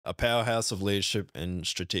a powerhouse of leadership and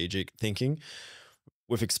strategic thinking.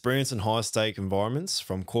 With experience in high-stake environments,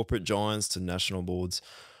 from corporate giants to national boards,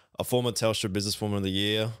 a former Telstra Businesswoman of the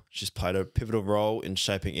Year, she's played a pivotal role in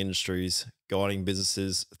shaping industries, guiding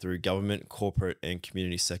businesses through government, corporate, and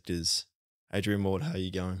community sectors. Adrienne Ward, how are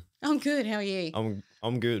you going? I'm good. How are you?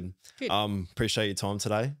 I'm good. Good. Appreciate your time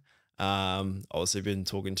today. Obviously been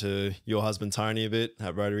talking to your husband Tony a bit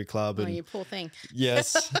at Rotary Club. Oh, And you poor thing.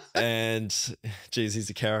 yes, and geez, he's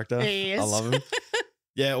a character. He is. I love him.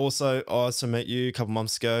 Yeah. Also, I also met you a couple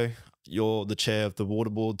months ago. You're the chair of the water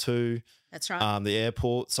board too. That's right. The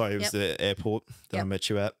airport. Sorry, it was the airport that I met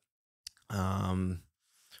you at.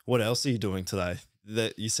 What else are you doing today?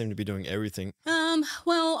 That you seem to be doing everything.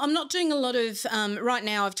 Well, I'm not doing a lot of right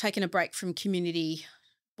now. I've taken a break from community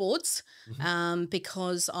boards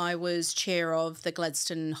because I was chair of the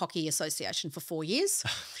Gladstone Hockey Association for 4 years.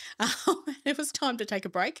 It was time to take a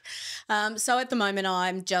break. So at the moment,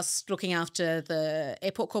 I'm just looking after the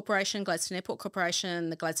Airport Corporation, Gladstone Airport Corporation,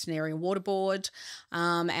 the Gladstone Area Water Board,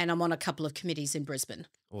 and I'm on a couple of committees in Brisbane.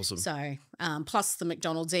 Awesome. So plus the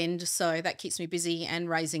McDonald's end, so that keeps me busy, and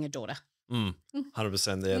raising a daughter.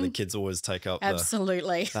 100%. Yeah, the kids always take up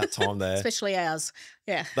Absolutely that time there, especially ours.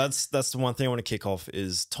 Yeah, that's the one thing I want to kick off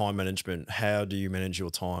is time management. How do you manage your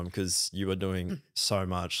time? Because you are doing so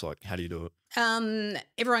much. Like, how do you do it?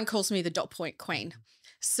 Everyone calls me the dot point queen.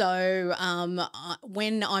 So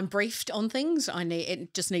when I'm briefed on things,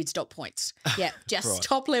 it just needs dot points. Yeah, just Right.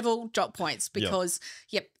 top level dot points because,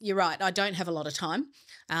 you're right. I don't have a lot of time,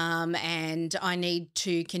 and I need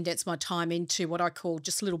to condense my time into what I call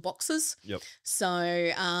just little boxes. Yep. So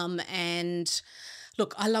and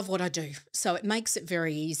look, I love what I do, so it makes it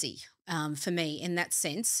very easy for me in that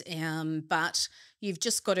sense. But you've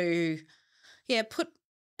just got to,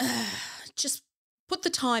 put the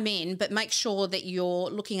time in, but make sure that you're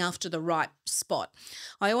looking after the right spot.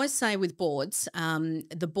 I always say with boards,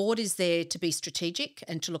 the board is there to be strategic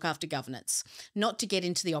and to look after governance, not to get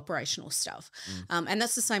into the operational stuff. And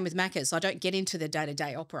that's the same with Macca's. I don't get into the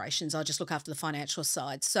day-to-day operations. I just look after the financial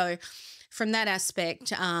side. So from that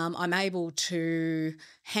aspect, I'm able to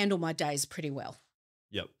handle my days pretty well.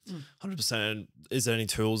 Yep. 100%. And is there any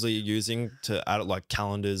tools that you're using to add it, like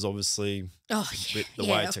calendars, obviously? Oh, with the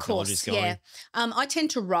way technology's going. Yeah. I tend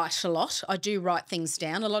to write a lot. I do write things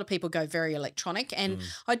down. A lot of people go very electronic, and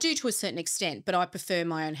I do to a certain extent, but I prefer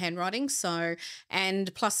my own handwriting. So,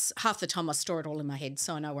 and plus half the time I store it all in my head,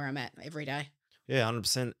 so I know where I'm at every day. Yeah,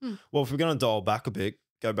 100%. Well, if we're going to dial back a bit,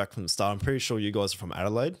 go back from the start, I'm pretty sure you guys are from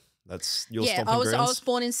Adelaide. That's your stomping grounds. I was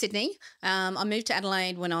born in Sydney. I moved to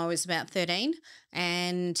Adelaide when I was about 13,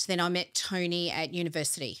 and then I met Tony at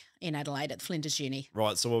university in Adelaide at Flinders Uni.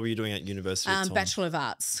 Right. So what were you doing at university at the time? Bachelor of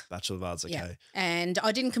Arts. Bachelor of Arts, okay. Yeah. And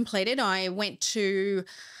I didn't complete it. I went to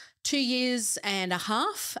 2 years and a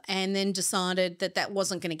half and then decided that that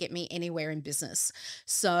wasn't going to get me anywhere in business.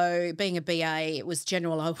 So being a BA, it was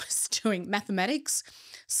general. I was doing mathematics,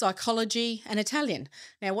 psychology and Italian.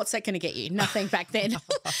 Now, what's that going to get you? Nothing back then.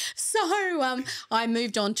 So I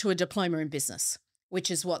moved on to a diploma in business,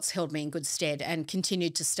 which is what's held me in good stead, and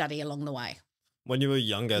continued to study along the way. When you were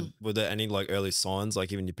younger, were there any like early signs,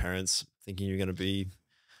 like even your parents thinking you're going to be?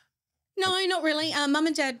 No, not really. Mum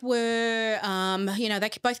and Dad were, they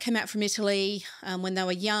both came out from Italy when they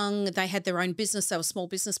were young. They had their own business. They were small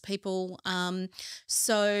business people.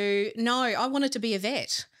 So, no, I wanted to be a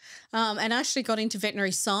vet. And I actually got into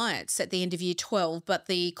veterinary science at the end of year 12, but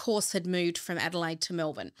the course had moved from Adelaide to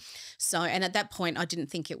Melbourne. So, and at that point, I didn't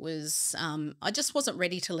think it was, I just wasn't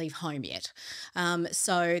ready to leave home yet.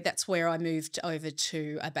 So that's where I moved over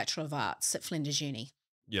to a Bachelor of Arts at Flinders Uni.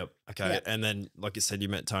 Yep. Okay. Yep. And then, like you said, you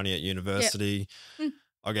met Tony at university. Yep.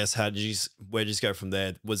 I guess, where did you go from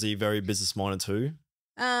there? Was he very business minded too?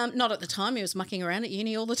 Not at the time. He was mucking around at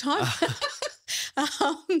uni all the time.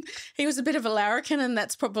 He was a bit of a larrikin, and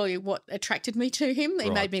that's probably what attracted me to him. He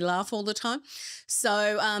made me laugh all the time.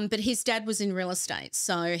 So, but his dad was in real estate,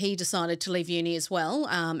 so he decided to leave uni as well,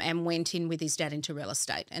 and went in with his dad into real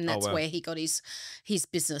estate, and that's where he got his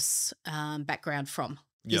business background from.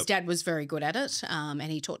 His dad was very good at it, and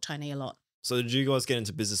he taught Tony a lot. So did you guys get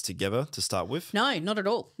into business together to start with? No, not at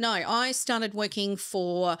all. No, I started working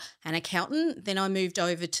for an accountant. Then I moved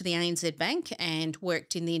over to the ANZ Bank and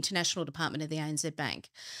worked in the international department of the ANZ Bank.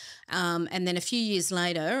 And then a few years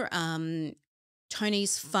later,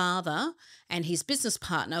 Tony's father and his business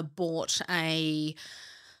partner bought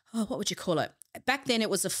what would you call it? Back then it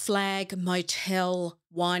was a flag motel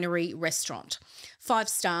winery restaurant,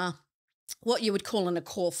 5-star, what you would call an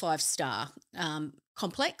Accor 5-star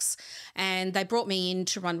complex, and they brought me in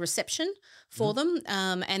to run reception for them,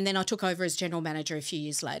 and then I took over as general manager a few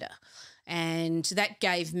years later. And that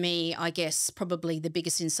gave me, I guess, probably the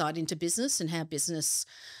biggest insight into business and how business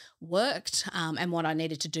worked, and what I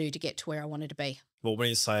needed to do to get to where I wanted to be. Well, when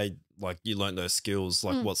you say like you learned those skills,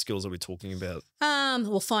 like what skills are we talking about?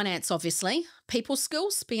 Well, finance, obviously, people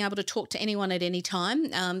skills, being able to talk to anyone at any time,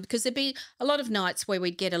 because there'd be a lot of nights where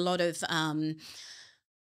we'd get a lot of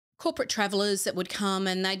corporate travellers that would come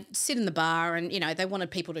and they'd sit in the bar and, they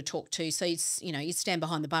wanted people to talk to. So, you'd stand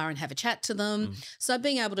behind the bar and have a chat to them. So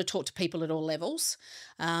being able to talk to people at all levels,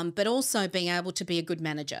 but also being able to be a good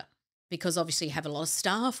manager, because obviously you have a lot of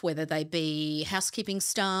staff, whether they be housekeeping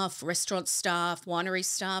staff, restaurant staff, winery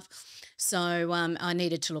staff. So I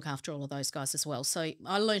needed to look after all of those guys as well. So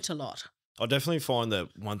I learnt a lot. I definitely find that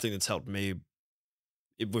one thing that's helped me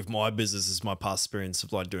with my business is my past experience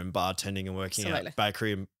of like doing bartending and working at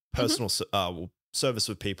bakery and personal service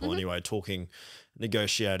with people anyway, talking,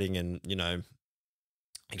 negotiating and,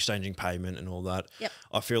 exchanging payment and all that. Yep.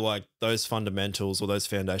 I feel like those fundamentals or those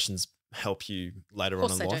foundations help you later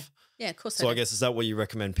on in life. Yeah, of course. So I guess, is that what you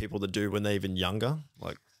recommend people to do when they're even younger?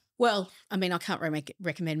 Well, I mean, I can't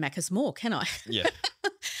recommend Macca's more, can I? Yeah.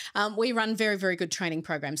 We run very, very good training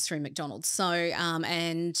programs through McDonald's. So,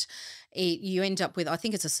 and you end up with, I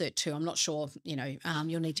think it's a Cert 2. I'm not sure,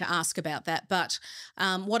 you'll need to ask about that. But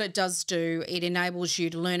what it does do, it enables you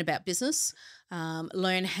to learn about business,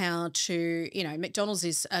 learn how to, McDonald's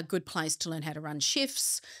is a good place to learn how to run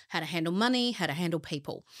shifts, how to handle money, how to handle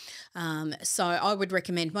people. So I would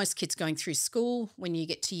recommend most kids going through school, when you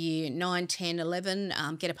get to year 9, 10, 11,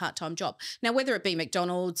 get a part-time job. Now, whether it be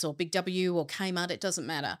McDonald's or Big W or Kmart, it doesn't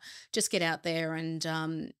matter. Just get out there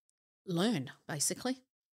and learn, basically.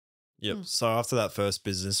 Yep. So after that first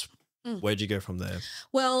business, where'd you go from there?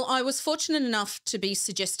 Well, I was fortunate enough to be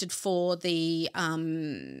suggested for the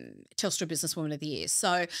Telstra Businesswoman of the Year.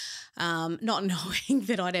 So not knowing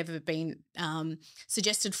that I'd ever been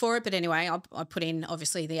suggested for it, but anyway, I put in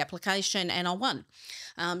obviously the application and I won.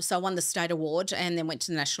 So I won the state award and then went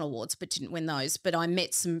to the national awards, but didn't win those. But I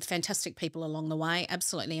met some fantastic people along the way,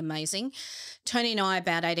 absolutely amazing. Tony and I,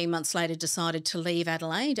 about 18 months later, decided to leave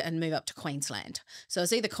Adelaide and move up to Queensland. So it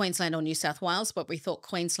was either Queensland or New South Wales, but we thought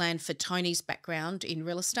Queensland, for Tony's background in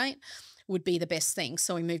real estate, would be the best thing.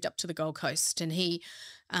 So we moved up to the Gold Coast and he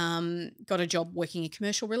got a job working in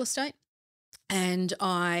commercial real estate and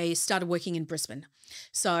I started working in Brisbane.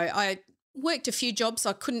 So I worked a few jobs.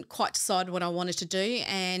 I couldn't quite decide what I wanted to do.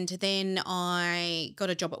 And then I got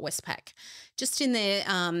a job at Westpac, just in their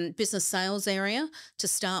business sales area to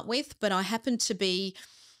start with. But I happened to be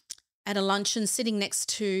at a luncheon sitting next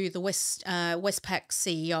to the Westpac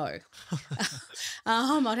CEO.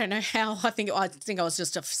 I don't know how. I think I was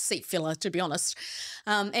just a seat filler, to be honest.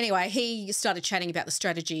 Anyway, he started chatting about the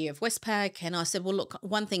strategy of Westpac, and I said, well, look,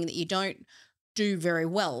 one thing that you don't do very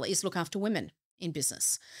well is look after women in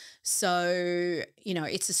business. So,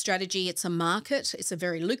 it's a strategy, it's a market, it's a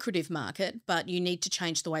very lucrative market, but you need to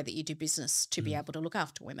change the way that you do business to be able to look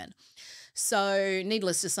after women. So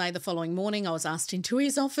needless to say, the following morning I was asked into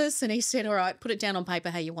his office and he said, all right, put it down on paper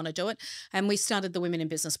how you want to do it. And we started the Women in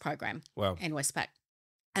Business program in Westpac.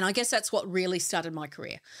 And I guess that's what really started my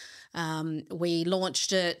career. We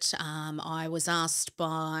launched it. I was asked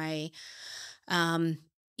by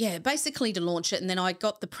basically to launch it. And then I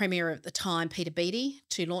got the Premier at the time, Peter Beattie,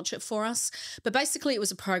 to launch it for us. But basically it was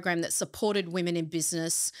a program that supported women in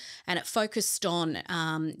business and it focused on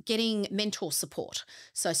getting mentor support.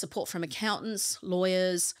 So support from accountants,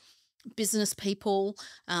 lawyers, business people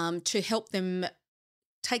to help them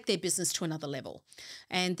take their business to another level.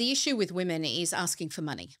 And the issue with women is asking for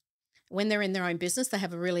money. When they're in their own business, they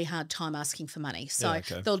have a really hard time asking for money. So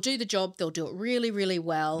they'll do the job, they'll do it really, really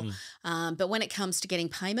well. But when it comes to getting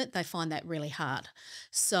payment, they find that really hard.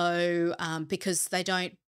 So because they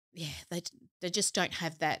don't, they just don't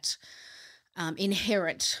have that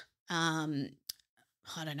inherent, vibe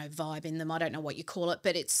in them. I don't know what you call it,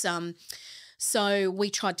 but it's, so we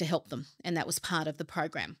tried to help them and that was part of the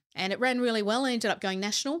program. And it ran really well. I ended up going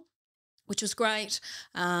national, which was great.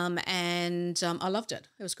 And I loved it.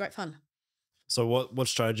 It was great fun. So what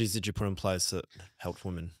strategies did you put in place that helped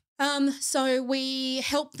women? So we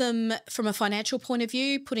help them from a financial point of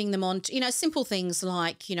view, putting them on, simple things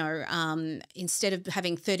like, instead of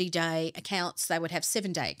having 30-day accounts, they would have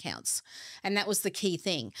 7-day accounts. And that was the key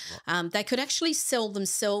thing. They could actually sell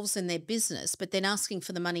themselves and their business, but then asking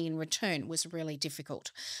for the money in return was really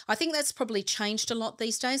difficult. I think that's probably changed a lot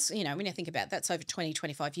these days. When you think about it, that's over 20,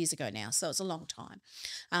 25 years ago now. So it's a long time.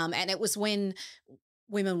 And it was when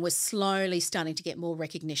women were slowly starting to get more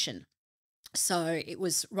recognition. So it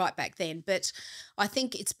was right back then. But I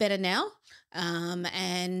think it's better now.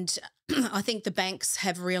 And I think the banks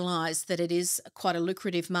have realised that it is quite a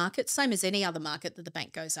lucrative market, same as any other market that the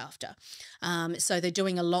bank goes after. So they're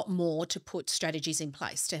doing a lot more to put strategies in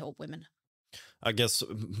place to help women. I guess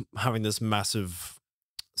having this massive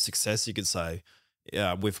success, you could say,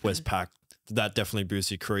 with Westpac, that definitely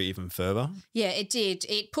boosts your career even further. Yeah, it did.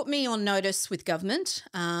 It put me on notice with government.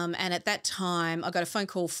 And at that time, I got a phone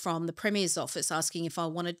call from the Premier's office asking if I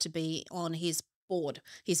wanted to be on his board,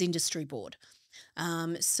 his industry board.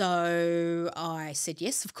 So I said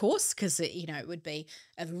yes, of course, because it would be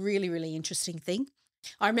a really, really interesting thing.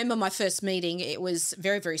 I remember my first meeting. It was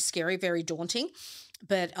very, very scary, very daunting.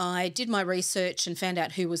 But I did my research and found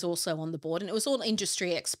out who was also on the board, and it was all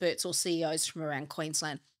industry experts or CEOs from around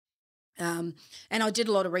Queensland. And I did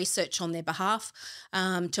a lot of research on their behalf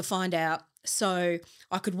to find out so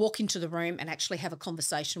I could walk into the room and actually have a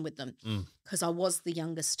conversation with them because I was the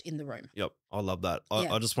youngest in the room. Yep, I love that.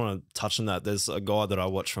 Yeah. I just want to touch on that. There's a guy that I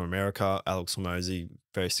watch from America, Alex Hormozy,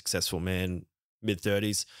 very successful man,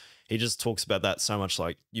 mid-30s. He just talks about that so much.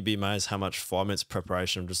 Like, you'd be amazed how much 5 minutes of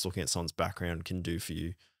preparation of just looking at someone's background can do for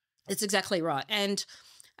you. It's exactly right. And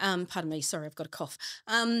pardon me, sorry, I've got a cough.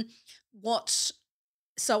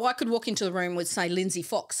 So I could walk into the room with, say, Lindsay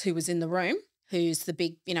Fox, who was in the room, who's the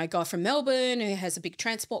big, guy from Melbourne who has a big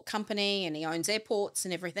transport company and he owns airports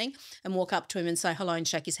and everything, and walk up to him and say hello and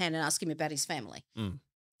shake his hand and ask him about his family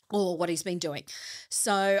or what he's been doing.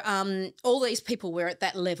 So all these people were at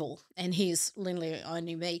that level, and he's literally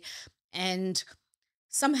only me. And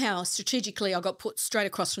somehow strategically I got put straight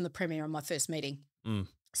across from the Premier on my first meeting.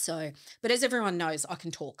 So, but as everyone knows, I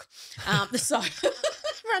can talk. So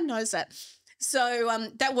everyone knows that. So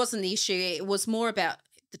that wasn't the issue. It was more about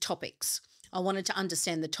the topics. I wanted to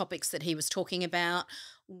understand the topics that he was talking about,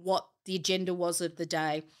 what the agenda was of the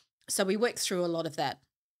day. So we worked through a lot of that.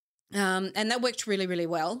 And that worked really, really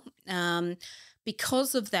well.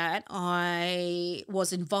 Because of that, I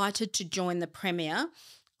was invited to join the Premier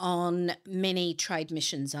on many trade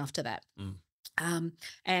missions after that.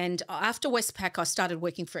 And after Westpac, I started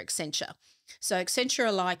working for Accenture. So Accenture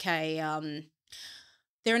are like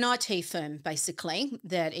they're an IT firm, basically,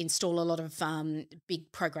 that install a lot of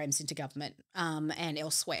big programs into government and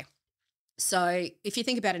elsewhere. So if you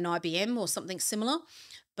think about an IBM or something similar,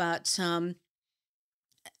 but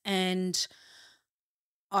and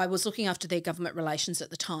I was looking after their government relations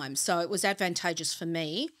at the time. So it was advantageous for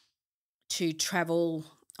me to travel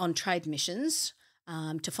on trade missions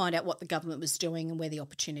to find out what the government was doing and where the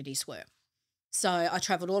opportunities were. So I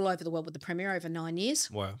travelled all over the world with the Premier over 9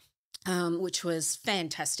 years. Wow. Which was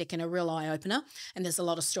fantastic and a real eye-opener. And there's a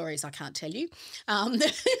lot of stories I can't tell you.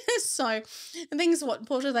 So things, what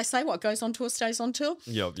do they say? What goes on tour stays on tour?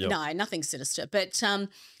 Yep. No, nothing sinister. But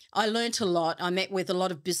I learnt a lot. I met with a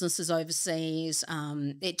lot of businesses overseas.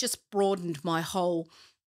 It just broadened my whole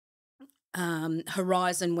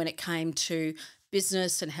horizon when it came to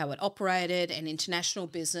business and how it operated and international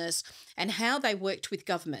business and how they worked with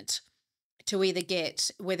government to either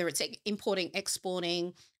get, whether it's importing,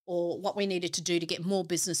 exporting, or what we needed to do to get more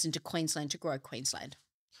business into Queensland to grow Queensland.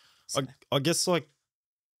 So. I guess I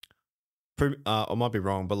might be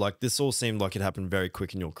wrong, but like this all seemed like it happened very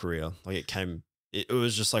quick in your career. Like it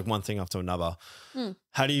was just like one thing after another.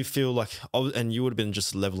 How do you feel like, and you would have been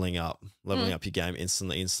just leveling up your game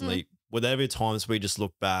instantly. Were there ever times where you just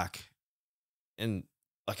look back and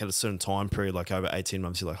like at a certain time period, like over 18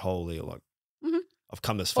 months, you're like, holy, or like, I've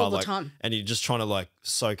come this far, all the like, time. And you're just trying to like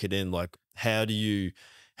soak it in. Like, how do you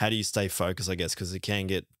stay focused, I guess, because it can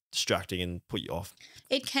get distracting and put you off?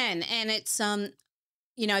 It can. And it's,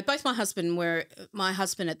 both my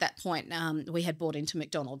husband at that point, we had bought into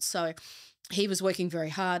McDonald's. So he was working very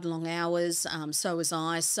hard, long hours. So was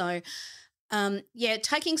I. So,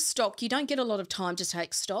 taking stock, you don't get a lot of time to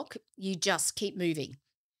take stock. You just keep moving.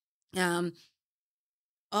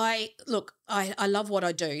 I love what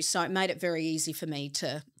I do, so it made it very easy for me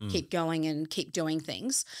to keep going and keep doing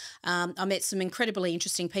things. I met some incredibly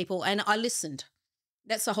interesting people and I listened.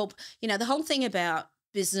 That's the whole thing about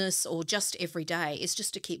business or just every day is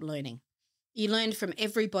just to keep learning. You learn from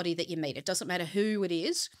everybody that you meet. It doesn't matter who it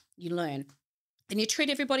is, you learn. And you treat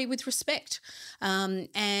everybody with respect.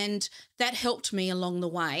 And that helped me along the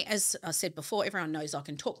way. As I said before, everyone knows I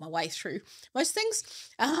can talk my way through most things.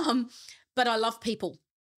 But I love people.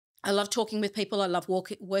 I love talking with people. I love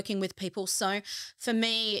working with people. So for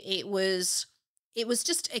me, it was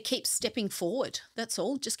just keep stepping forward. That's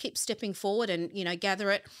all. Just keep stepping forward and,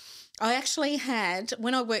 gather it. I actually had,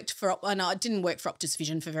 when I worked and I didn't work for Optus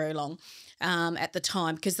Vision for very long at the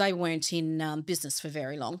time because they weren't in business for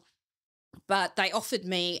very long, but they offered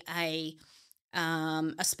me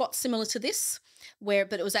a spot similar to this,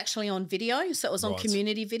 but it was actually on video, so it was on Right.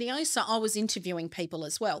 community video. So I was interviewing people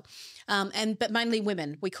as well, but mainly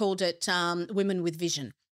women. We called it Women with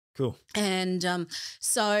Vision. Cool. And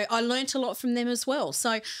so I learnt a lot from them as well.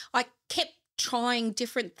 So I kept trying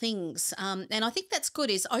different things. And I think that's good,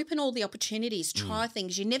 is open all the opportunities, try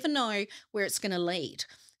things. You never know where it's going to lead.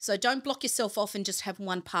 So don't block yourself off and just have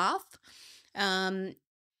one path.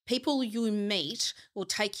 People you meet will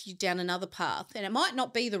take you down another path, and it might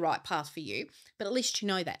not be the right path for you, but at least you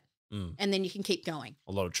know that. And then you can keep going.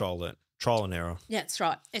 A lot of trial and error. Yeah, that's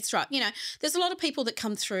right. It's right. There's a lot of people that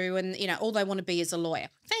come through and, all they want to be is a lawyer.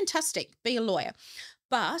 Fantastic. Be a lawyer.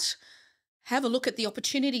 But have a look at the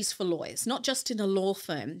opportunities for lawyers, not just in a law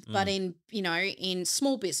firm, but in, in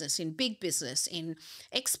small business, in big business, in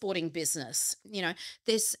exporting business,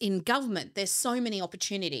 there's in government, there's so many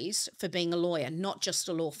opportunities for being a lawyer, not just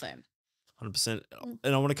a law firm. 100%.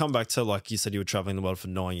 And I want to come back to, like you said, you were traveling the world for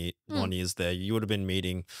 9 years there. You would have been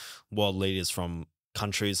meeting world leaders from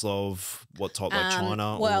countries of what type, like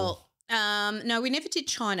China? No, we never did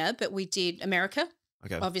China, but we did America,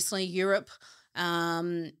 obviously Europe.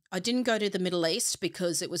 I didn't go to the Middle East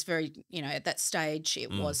because it was very, at that stage it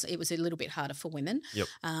was a little bit harder for women. Yep.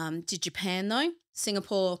 Did Japan though,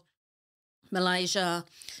 Singapore, Malaysia.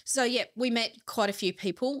 So yeah, we met quite a few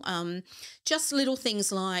people. Just little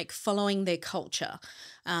things like following their culture.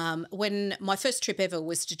 When my first trip ever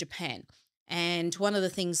was to Japan. And one of the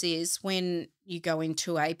things is when you go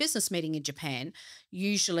into a business meeting in Japan,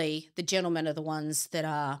 usually the gentlemen are the ones that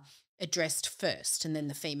are addressed first and then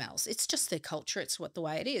the females. It's just their culture. It's the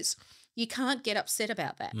way it is. You can't get upset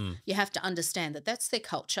about that. You have to understand that that's their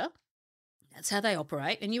culture. That's how they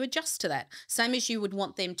operate, and you adjust to that. Same as you would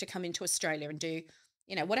want them to come into Australia and do,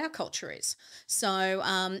 what our culture is. So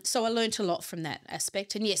so I learnt a lot from that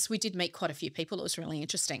aspect. And yes, we did meet quite a few people. It was really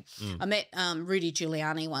interesting. I met Rudy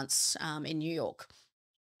Giuliani once in New York,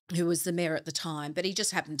 who was the mayor at the time, but he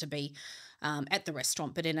just happened to be at the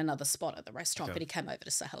restaurant, but in another spot at the restaurant, but he came over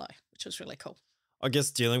to say hello, which was really cool. I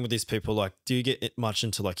guess dealing with these people, like, do you get much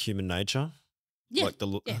into like human nature? Yeah.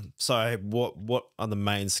 So what are the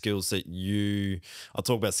main skills that I'll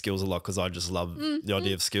talk about skills a lot because I just love the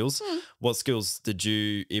idea of skills. What skills did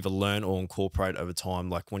you either learn or incorporate over time,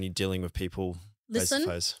 like when you're dealing with people face to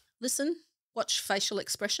face? Listen, watch facial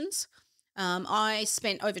expressions. I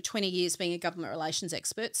spent over 20 years being a government relations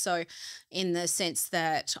expert, so in the sense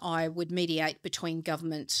that I would mediate between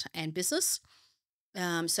government and business.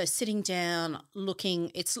 So sitting down,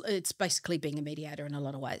 looking, it's basically being a mediator in a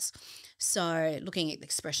lot of ways. So looking at the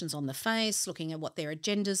expressions on the face, looking at what their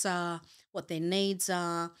agendas are, what their needs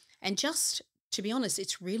are, and just, to be honest,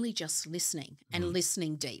 it's really just listening and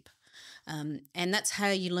listening deep. And that's how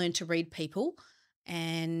you learn to read people,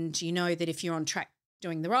 and you know that if you're on track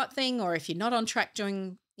doing the right thing or if you're not on track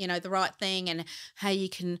doing, the right thing, and how you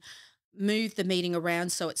can move the meeting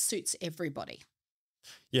around so it suits everybody.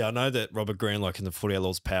 Yeah, I know that Robert Greene, like in the 48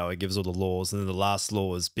 Laws of Power, gives all the laws, and then the last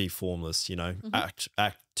law is be formless, act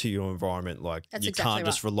to your environment. Like That's you exactly can't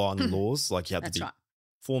just rely on the laws, like you have to be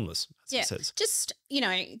formless, as it says. Just,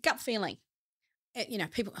 gut feeling. A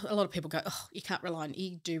lot of people go, oh, you can't rely on,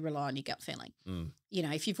 you do rely on your gut feeling.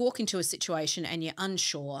 If you walk into a situation and you're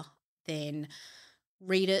unsure, then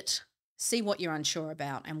read it, see what you're unsure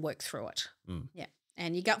about and work through it. Yeah.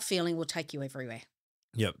 And your gut feeling will take you everywhere.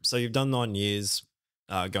 Yep. So you've done 9 years.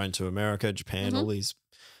 Going to America, Japan, all these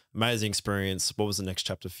amazing experience. What was the next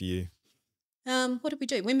chapter for you? What did we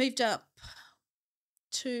do? We moved up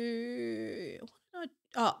to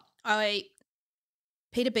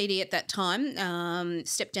Peter Beattie at that time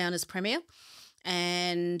stepped down as Premier,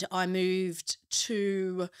 and I moved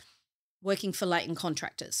to working for Lachy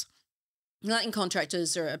Contractors. Lachy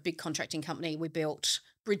Contractors are a big contracting company. We built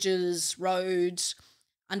bridges, roads,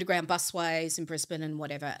 underground busways in Brisbane and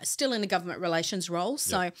whatever, still in a government relations role.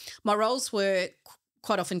 So my roles were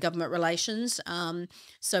quite often government relations,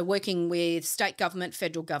 so working with state government,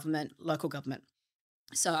 federal government, local government.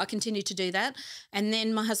 So I continued to do that. And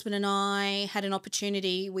then my husband and I had an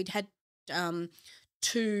opportunity. We'd had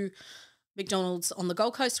 2 McDonald's on the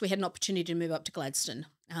Gold Coast. We had an opportunity to move up to Gladstone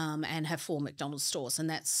and have 4 McDonald's stores. And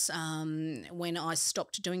that's when I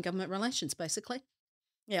stopped doing government relations, basically.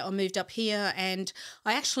 Yeah, I moved up here, and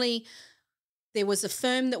there was a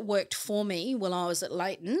firm that worked for me while I was at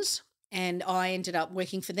Leighton's, and I ended up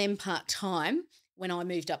working for them part-time when I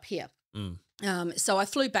moved up here. So I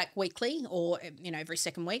flew back weekly or, every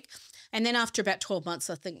second week. And then after about 12 months,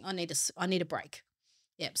 I think I need a break.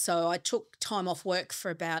 Yep. So I took time off work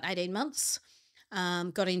for about 18 months,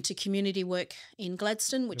 got into community work in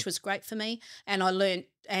Gladstone, which was great for me. And I learned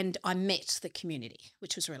and I met the community,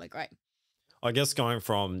 which was really great. I guess going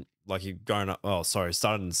from like you going up, oh, sorry,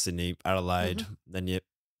 started in Sydney, Adelaide, then you're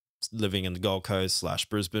living in the Gold Coast /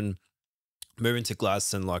 Brisbane, moving to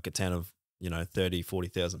Gladstone, like a town of, 30,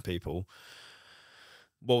 40,000 people.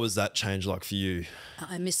 What was that change like for you?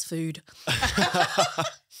 I miss food. I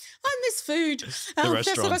miss food.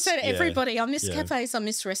 That's what I say to everybody. I miss cafes. I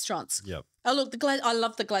miss restaurants. Yep. Oh, look, I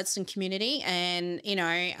love the Gladstone community, and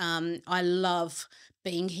I love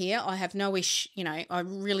being here. I have no issue. I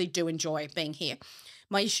really do enjoy being here.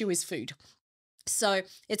 My issue is food. So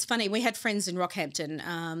it's funny. We had friends in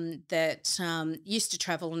Rockhampton that used to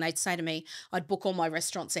travel, and they'd say to me, I'd book all my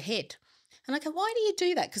restaurants ahead. And I go, why do you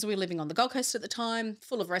do that? Because we were living on the Gold Coast at the time,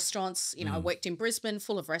 full of restaurants. I worked in Brisbane,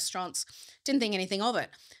 full of restaurants. Didn't think anything of it.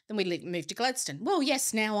 Then we moved to Gladstone. Well,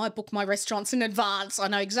 yes, now I book my restaurants in advance. I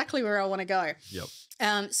know exactly where I want to go.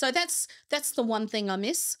 Yep. So that's the one thing I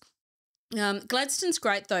miss. Gladstone's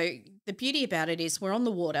great though. The beauty about it is we're on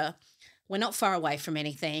the water. We're not far away from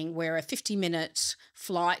anything. We're a 50-minute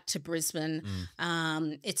flight to Brisbane.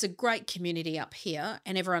 It's a great community up here,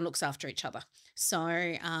 and everyone looks after each other. So,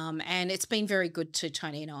 and it's been very good to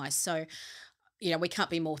Tony and I. So, we can't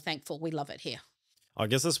be more thankful. We love it here. I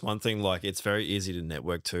guess that's one thing, like it's very easy to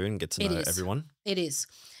network too and get to know everyone. It is.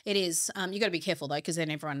 You got to be careful though, because then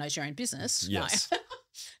everyone knows your own business. Yes.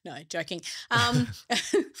 No, joking.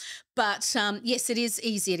 But yes, it is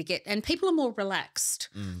easier to get, and people are more relaxed.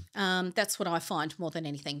 That's what I find more than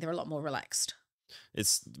anything. They're a lot more relaxed.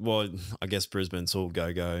 I guess Brisbane's all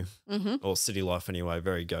go-go, or city life anyway,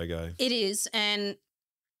 very go-go. It is, and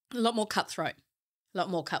a lot more cutthroat.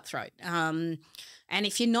 And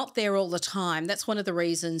if you're not there all the time, that's one of the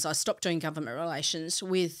reasons I stopped doing government relations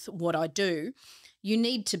with what I do. You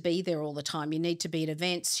need to be there all the time. You need to be at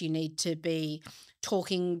events. You need to be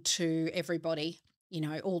talking to everybody,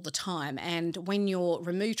 all the time. And when you're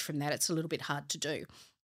removed from that, it's a little bit hard to do.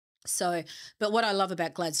 So, but what I love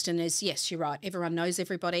about Gladstone is, yes, you're right. Everyone knows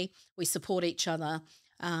everybody. We support each other,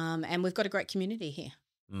 and we've got a great community here.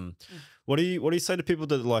 What do you say to people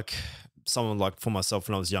that, like, someone like for myself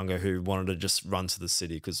when I was younger who wanted to just run to the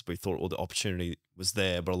city because we thought all the opportunity was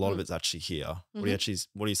there, but a lot of it's actually here. What do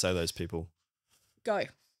you say to those people?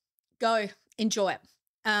 Go, enjoy it.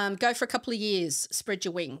 Go for a couple of years, spread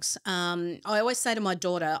your wings. I always say to my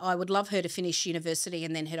daughter, I would love her to finish university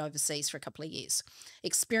and then head overseas for a couple of years.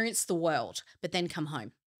 Experience the world, but then come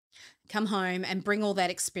home. Come home and bring all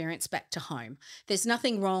that experience back to home. There's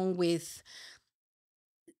nothing wrong with,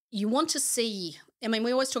 you want to see,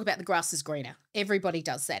 we always talk about the grass is greener. Everybody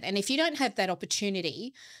does that. And if you don't have that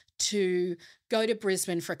opportunity to go to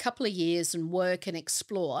Brisbane for a couple of years and work and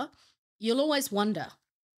explore, you'll always wonder.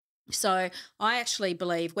 So I actually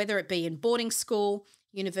believe, whether it be in boarding school,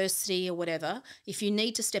 university or whatever, if you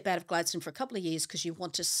need to step out of Gladstone for a couple of years because you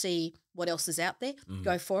want to see what else is out there,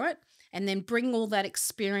 go for it, and then bring all that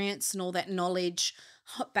experience and all that knowledge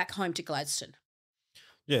back home to Gladstone.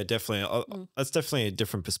 Yeah, definitely. That's definitely a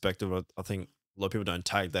different perspective. I think a lot of people don't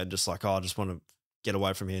take that, just like, I just want to get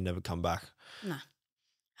away from here and never come back. No,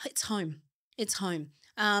 it's home. It's home.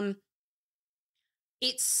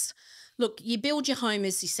 Look, you build your home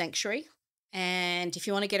as your sanctuary, and if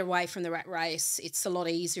you want to get away from the rat race, it's a lot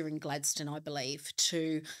easier in Gladstone, I believe,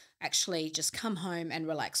 to actually just come home and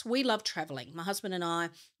relax. We love travelling. My husband and I,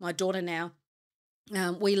 my daughter now,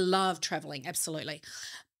 we love travelling, absolutely,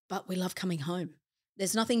 but we love coming home.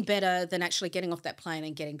 There's nothing better than actually getting off that plane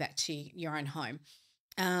and getting back to your own home.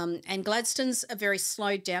 And Gladstone's a very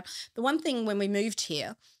slowed down. The one thing when we moved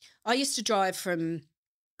here, I used to drive from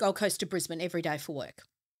Gold Coast to Brisbane every day for work.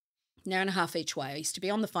 An hour and a half each way. I used to be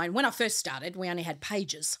on the phone. When I first started, we only had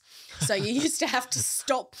pages. So you used to have to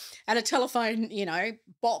stop at a telephone,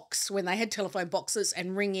 box when they had telephone boxes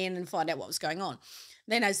and ring in and find out what was going on.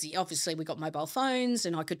 Then obviously we got mobile phones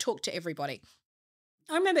and I could talk to everybody.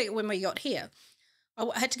 I remember when we got here,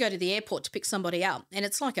 I had to go to the airport to pick somebody up, and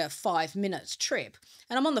it's like a 5-minute trip.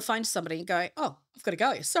 And I'm on the phone to somebody and go, oh, I've got to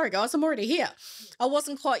go. Sorry, guys, I'm already here. I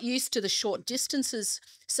wasn't quite used to the short distances.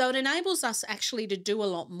 So it enables us actually to do a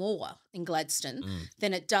lot more in Gladstone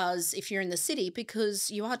than it does if you're in the city, because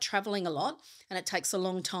you are travelling a lot and it takes a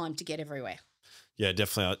long time to get everywhere. Yeah,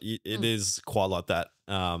 definitely. It is quite like that.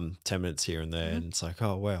 10 minutes here and there, and it's like,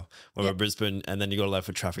 oh wow. When we're in Brisbane, and then you got to live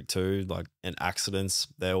for traffic too, like, and accidents,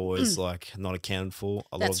 they're always like not accounted for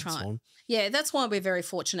a lot of the time. Yeah, that's why we're very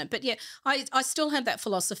fortunate. But yeah, I still have that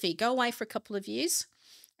philosophy. Go away for a couple of years,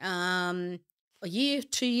 a year,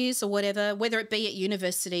 2 years or whatever, whether it be at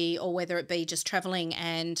university or whether it be just travelling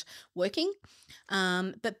and working.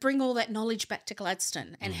 But bring all that knowledge back to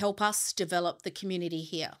Gladstone and help us develop the community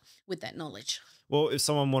here with that knowledge. Well, if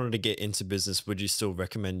someone wanted to get into business, would you still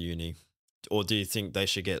recommend uni? Or do you think they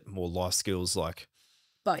should get more life skills like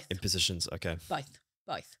Both. in positions? Okay. Both.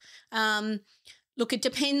 Look, it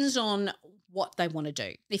depends on what they want to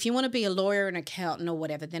do. If you want to be a lawyer, an accountant, or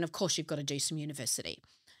whatever, then of course you've got to do some university.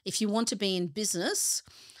 If you want to be in business,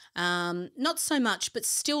 not so much, but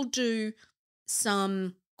still do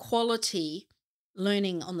some quality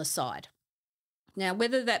learning on the side. Now,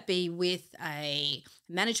 whether that be with a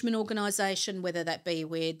management organisation, whether that be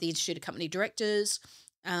with the Institute of Company Directors,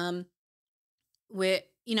 where,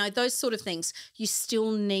 those sort of things, you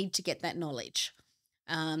still need to get that knowledge.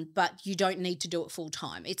 But you don't need to do it full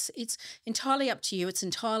time. It's entirely up to you.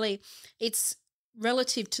 It's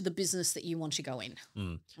relative to the business that you want to go in.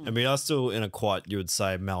 And we are still in a quite, you would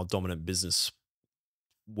say, male dominant business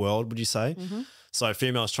world, would you say? Mm-hmm. So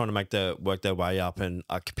females trying to work their way up and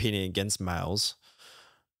are competing against males.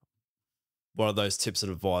 What are those tips of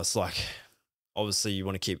advice? Like, obviously you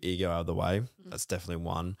want to keep ego out of the way. That's definitely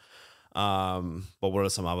one. But what are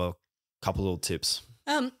some other couple little tips?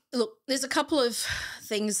 Look, there's a couple of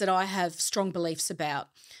things that I have strong beliefs about.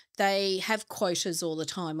 They have quotas all the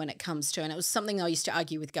time when it comes to, and it was something I used to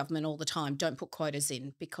argue with government all the time, don't put quotas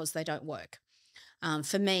in because they don't work.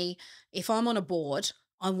 For me, if I'm on a board,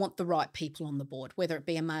 I want the right people on the board, whether it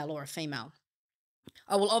be a male or a female.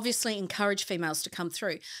 I will obviously encourage females to come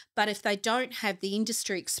through, but if they don't have the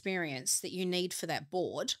industry experience that you need for that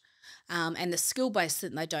board, and the skill base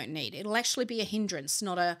that they don't need, it'll actually be a hindrance,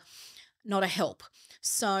 not a help.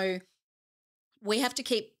 So we have to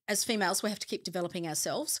keep, as females, we have to keep developing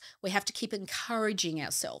ourselves. We have to keep encouraging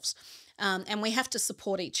ourselves, and we have to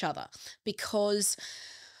support each other because,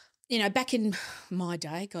 back in my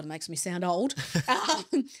day, God, it makes me sound old,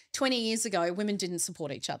 20 years ago, women didn't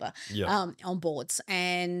support each other on boards,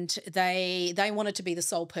 and they wanted to be the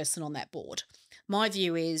sole person on that board. My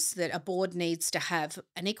view is that a board needs to have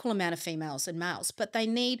an equal amount of females and males, but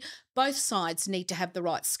both sides need to have the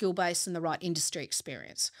right skill base and the right industry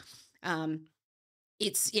experience.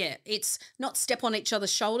 It's not step on each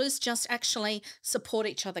other's shoulders, just actually support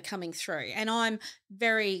each other coming through. And I'm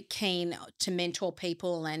very keen to mentor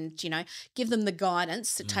people and, give them the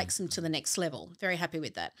guidance that takes them to the next level. Very happy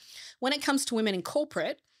with that. When it comes to women in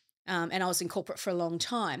corporate, and I was in corporate for a long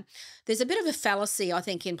time, there's a bit of a fallacy, I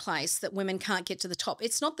think, in place that women can't get to the top.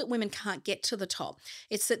 It's not that women can't get to the top.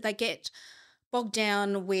 It's that they get bogged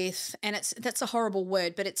down with, and that's a horrible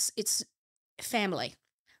word, but it's family,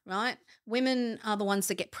 right? Women are the ones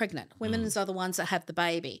that get pregnant. Women are the ones that have the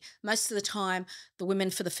baby. Most of the time, the women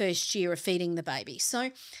for the first year are feeding the baby.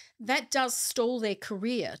 So that does stall their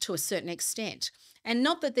career to a certain extent. And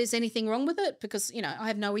not that there's anything wrong with it because, I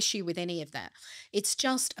have no issue with any of that. It's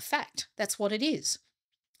just a fact. That's what it is.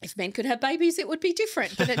 If men could have babies, it would be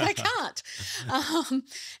different, but they can't.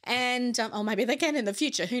 Or maybe they can in the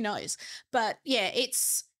future, who knows? But yeah,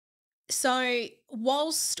 so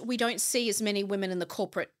whilst we don't see as many women in the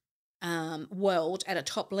corporate world at a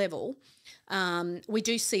top level, we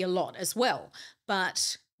do see a lot as well.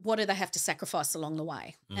 But what do they have to sacrifice along the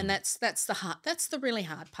way? And that's the really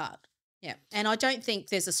hard part. Yeah. And I don't think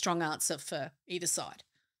there's a strong answer for either side.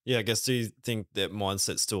 Yeah, I guess, do you think that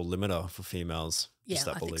mindset's still a limiter for females? Yeah,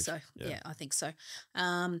 I think so. Yeah, I think so.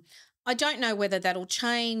 I don't know whether that'll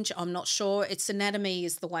change. I'm not sure. Its anatomy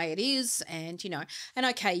is the way it is. And, and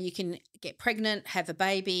okay, you can get pregnant, have a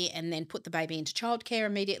baby, and then put the baby into childcare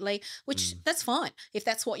immediately, which that's fine if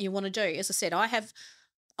that's what you want to do. As I said, I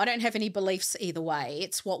don't have any beliefs either way.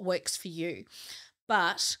 It's what works for you.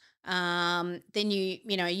 But then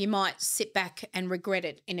you might sit back and regret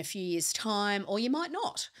it in a few years' time, or you might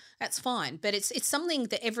not. That's fine. But it's something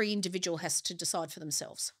that every individual has to decide for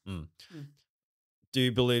themselves. Do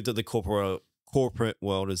you believe that the corporate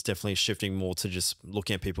world is definitely shifting more to just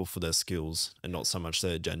looking at people for their skills and not so much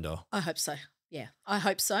their gender? I hope so. Yeah, I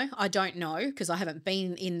hope so. I don't know because I haven't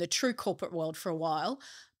been in the true corporate world for a while,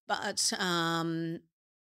 but I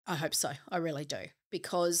hope so. I really do,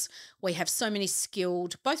 because we have so many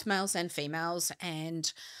skilled, both males and females,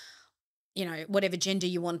 and, whatever gender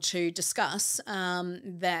you want to discuss,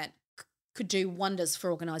 that could do wonders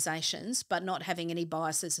for organisations, but not having any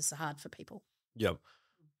biases is hard for people. Yep.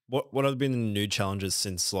 What have been the new challenges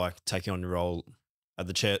since taking on your role at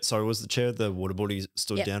the chair? Sorry, was the chair of the water board you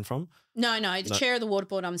stood down from? No, the chair of the water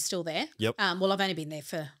board, I'm still there. Yep. Well, I've only been there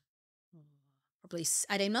for probably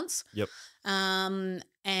 18 months. Yep.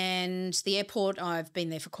 And the airport, I've been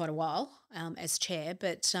there for quite a while as chair,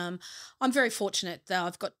 but I'm very fortunate that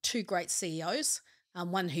I've got two great CEOs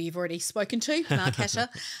one who you've already spoken to, Mark Hasher,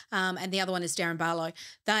 and the other one is Darren Barlow.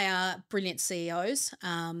 They are brilliant CEOs,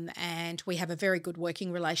 and we have a very good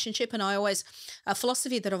working relationship. And a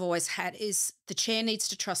philosophy that I've always had is the chair needs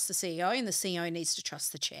to trust the CEO and the CEO needs to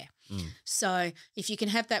trust the chair. So if you can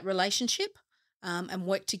have that relationship and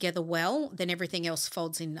work together well, then everything else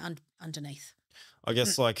folds in underneath. I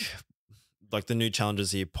guess like the new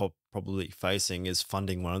challenges you're probably facing is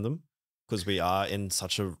funding one of them, because we are in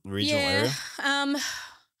such a regional area.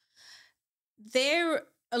 They're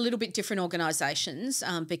a little bit different organisations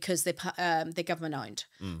because they're government owned.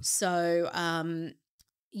 So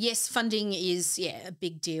yes, funding is a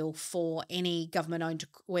big deal for any government owned,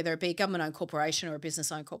 whether it be a government owned corporation or a business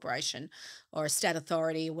owned corporation or a state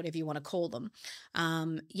authority or whatever you want to call them.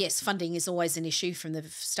 Yes, funding is always an issue from the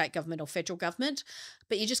state government or federal government,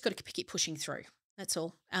 but you just got to keep pushing through. That's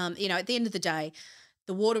all. At the end of the day,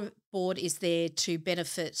 the water board is there to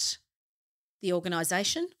benefit the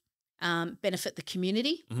organisation, benefit the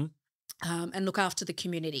community, and look after the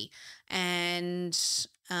community. And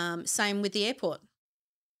same with the airport.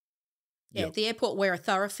 The airport, we're a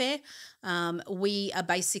thoroughfare. We are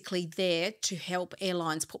basically there to help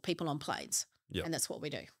airlines put people on planes, and that's what we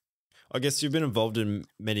do. I guess you've been involved in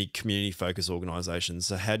many community-focused organisations.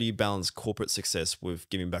 So how do you balance corporate success with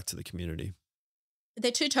giving back to the community?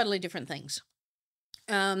 They're two totally different things.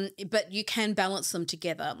 But you can balance them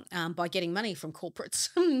together by getting money from corporates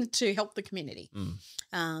to help the community.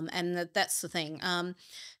 And that's the thing.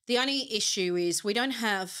 The only issue is we don't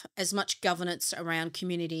have as much governance around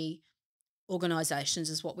community organisations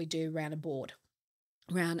as what we do around a board,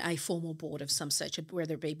 around a formal board of some such,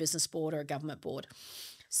 whether it be a business board or a government board.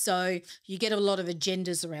 So you get a lot of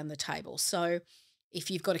agendas around the table. So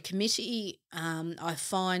if you've got a committee, I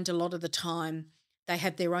find a lot of the time they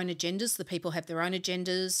have their own agendas. The people have their own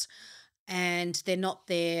agendas and they're not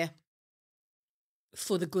there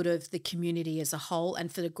for the good of the community as a whole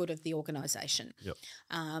and for the good of the organisation.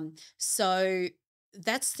 So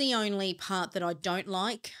that's the only part that I don't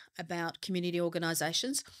like about community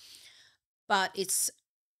organisations, but it's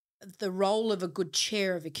the role of a good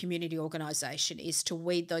chair of a community organisation is to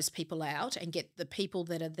weed those people out and get the people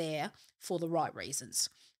that are there for the right reasons,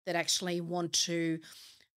 that actually want to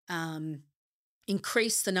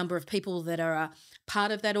increase the number of people that are a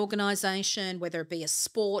part of that organisation, whether it be a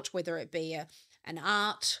sport, whether it be an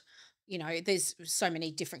art. There's so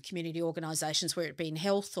many different community organisations, where it be in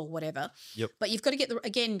health or whatever. But you've got to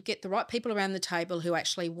get the right people around the table who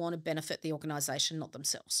actually want to benefit the organisation, not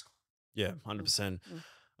themselves. 100%.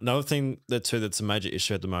 Another thing that's a major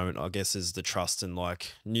issue at the moment, I guess, is the trust in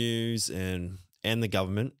like news and the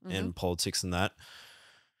government and politics and that.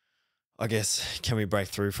 I guess, can we break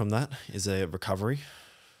through from that? Is there a recovery?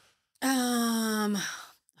 I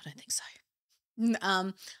don't think so.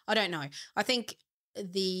 I don't know. I think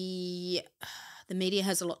the media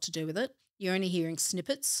has a lot to do with it. You're only hearing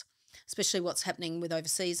snippets, especially what's happening with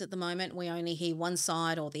overseas at the moment. We only hear one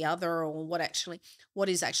side or the other, or what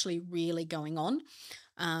is actually really going on.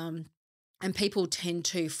 And people tend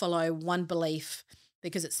to follow one belief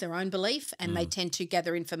because it's their own belief, and they tend to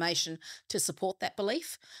gather information to support that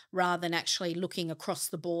belief rather than actually looking across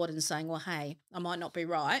the board and saying, well, hey, I might not be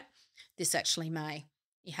right. This actually may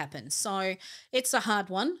happen. So it's a hard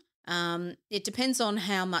one. It depends on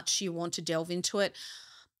how much you want to delve into it.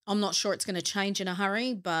 I'm not sure it's going to change in a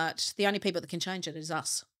hurry, but the only people that can change it is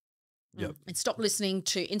us. And stop listening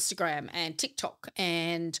to Instagram and TikTok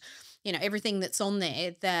and, everything that's on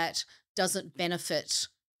there that doesn't benefit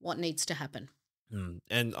what needs to happen.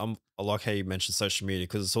 And I like how you mentioned social media,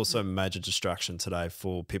 because it's also a major distraction today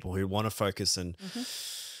for people who want to focus and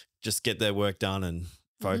just get their work done and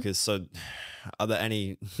focus. So are there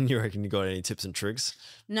any, you reckon you got any tips and tricks?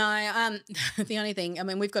 No, the only thing,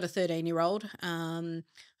 we've got a 13-year-old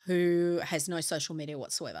who has no social media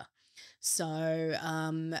whatsoever.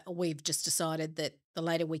 So we've just decided that the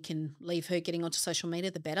later we can leave her getting onto social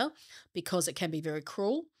media, the better, because it can be very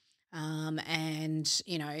cruel. And,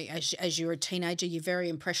 as you're a teenager, you're very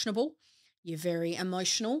impressionable, you're very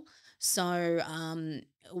emotional. So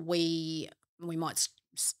we might,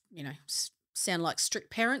 sound like strict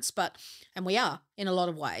parents, and we are in a lot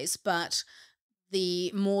of ways, but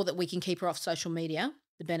the more that we can keep her off social media,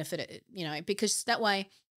 the benefit, because that way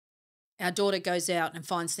our daughter goes out and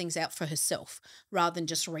finds things out for herself rather than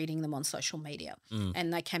just reading them on social media.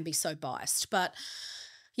 And they can be so biased. But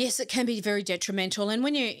yes, it can be very detrimental. And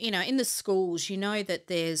when you're, in the schools, that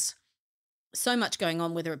there's so much going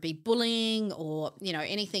on, whether it be bullying or,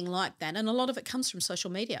 anything like that. And a lot of it comes from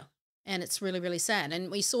social media. And it's really, really sad.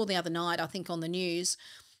 And we saw the other night, I think on the news,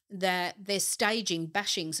 that they're staging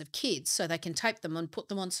bashings of kids so they can tape them and put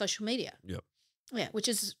them on social media. Yeah, which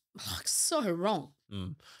is like so wrong.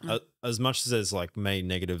 Mm. Mm, As much as there's like many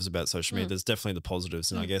negatives about social media, mm, there's definitely the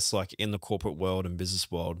positives. And I mm, guess like in the corporate world and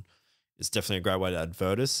business world, it's definitely a great way to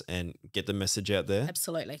advertise and get the message out there.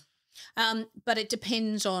 absolutely. But it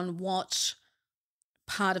depends on what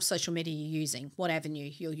part of social media you're using, what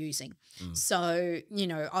avenue you're using. Mm. So,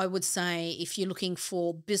 I would say if you're looking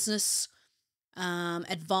for business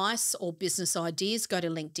advice or business ideas, go to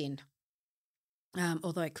LinkedIn.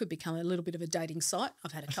 Although it could become a little bit of a dating site.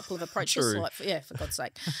 I've had a couple of approaches, True. like for God's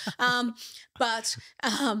sake. Um, but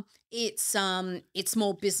it's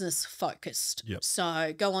more business focused. Yep.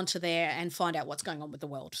 So go onto there and find out what's going on with the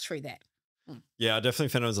world through that. Mm. Yeah, I definitely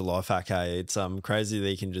found it as a life hack. Hey, it's crazy that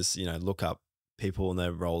you can just look up people and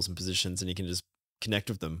their roles and positions, and you can just connect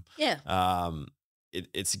with them. Yeah,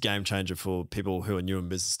 It's a game changer for people who are new in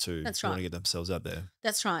business too. that's Who want right. to get themselves out there.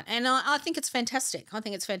 That's right. And I think it's fantastic. I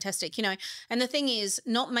think it's fantastic. And the thing is,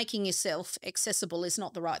 not making yourself accessible is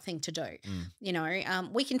not the right thing to do.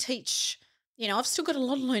 Mm. We can teach, I've still got a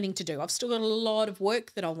lot of learning to do. I've still got a lot of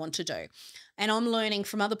work that I want to do. And I'm learning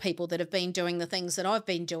from other people that have been doing the things that I've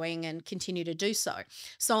been doing and continue to do so.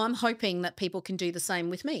 So I'm hoping that people can do the same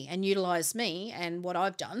with me and utilize me and what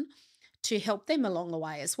I've done to help them along the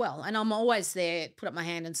way as well. And I'm always there, put up my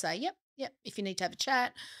hand and say, yep, yep, if you need to have a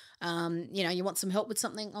chat, you want some help with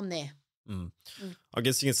something, I'm there. Mm. Mm. I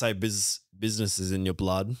guess you can say business is in your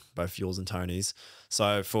blood, both yours and Tony's.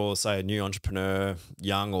 So for say a new entrepreneur,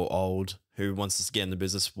 young or old, who wants to get in the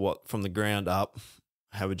business, what from the ground up,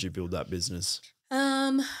 how would you build that business?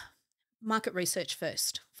 Um, Market research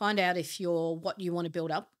first. Find out if what you want to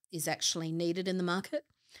build up is actually needed in the market.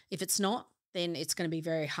 If it's not, then it's going to be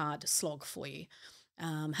very hard slog for you.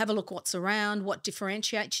 Have a look what's around, what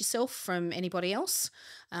differentiates yourself from anybody else,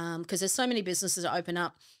 because there's so many businesses that open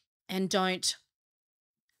up and don't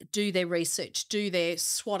do their research, do their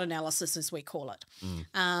SWOT analysis, as we call it.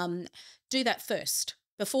 Mm. Do that first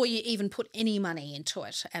before you even put any money into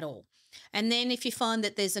it at all. And then if you find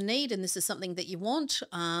that there's a need and this is something that you want,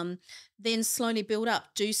 then slowly build up.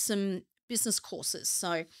 Do some business courses.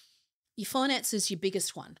 So your finance is your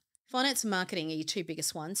biggest one. Finance and marketing are your two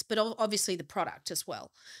biggest ones, but obviously the product as well.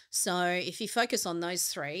 So if you focus on those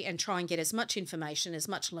three and try and get as much information, as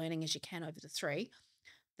much learning as you can over the three,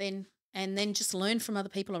 then just learn from other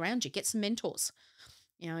people around you. Get some mentors.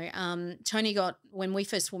 Tony got, when we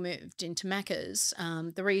first moved into Macca's,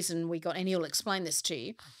 the reason we got, and he'll explain this to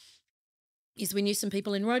you, is we knew some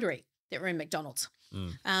people in Rotary that were in McDonald's.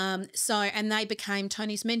 Mm. And they became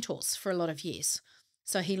Tony's mentors for a lot of years.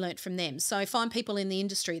 So he learnt from them. So find people in the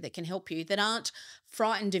industry that can help you, that aren't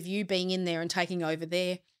frightened of you being in there and taking over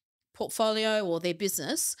their portfolio or their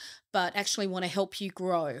business, but actually want to help you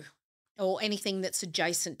grow, or anything that's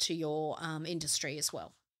adjacent to your industry as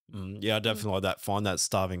well. Yeah, I definitely like that. Find that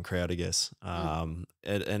starving crowd, I guess.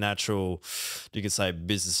 An actual, you could say,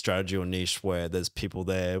 business strategy or niche where there's people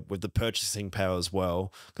there with the purchasing power as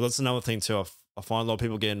well. Because that's another thing too. I find a lot of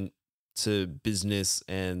people get into business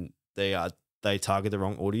and they target the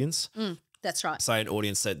wrong audience. That's right. Say an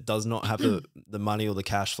audience that does not have the money or the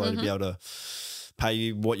cash flow to be able to pay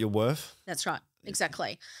you what you're worth. That's right.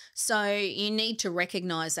 Exactly. So you need to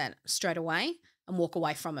recognize that straight away and walk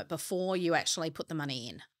away from it before you actually put the money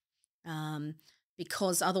in,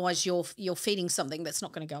 because otherwise you're feeding something that's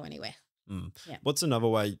not going to go anywhere. Mm. Yeah. What's another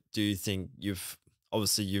way do you think you've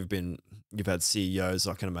had CEOs,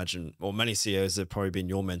 I can imagine, or many CEOs that have probably been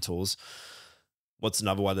your mentors. What's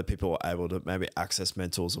another way that people are able to maybe access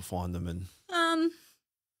mentors or find them? And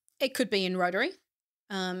it could be in Rotary.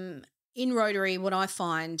 In Rotary, what I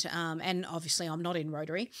find, and obviously I'm not in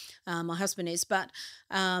Rotary, my husband is, but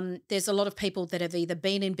there's a lot of people that have either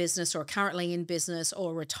been in business or are currently in business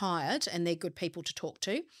or retired, and they're good people to talk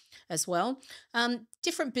to as well.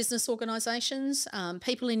 Different business organisations,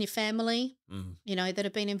 people in your family, that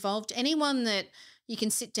have been involved. Anyone that you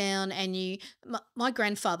can sit down and my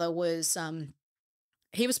grandfather was...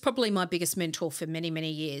 he was probably my biggest mentor for many,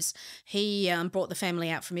 many years. He brought the family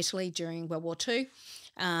out from Italy during World War II,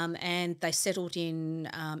 and they settled in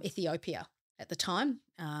Ethiopia at the time,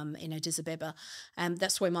 in Addis Ababa.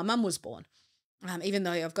 That's where my mum was born. Even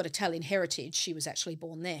though I've got Italian heritage, she was actually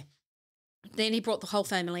born there. Then he brought the whole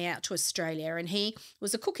family out to Australia, and he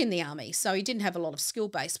was a cook in the army, so he didn't have a lot of skill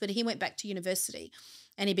base, but he went back to university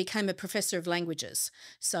and he became a professor of languages.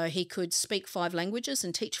 So he could speak 5 languages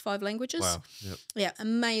and teach 5 languages. wow, yep. Yeah,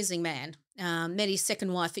 amazing man. Met his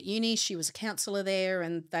second wife at uni. She was a counsellor there,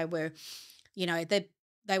 and they were,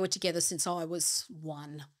 they were together since I was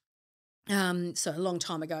 1. So a long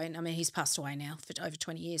time ago. And I mean, he's passed away now for over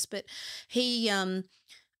 20 years, but he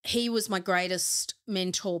he was my greatest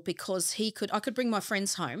mentor because I could bring my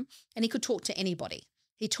friends home and he could talk to anybody.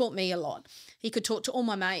 He taught me a lot. He could talk to all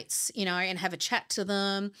my mates, and have a chat to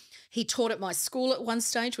them. He taught at my school at one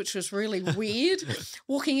stage, which was really weird,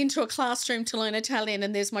 walking into a classroom to learn Italian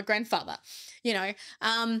and there's my grandfather, you know.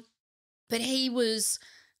 But he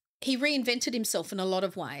reinvented himself in a lot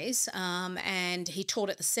of ways, and he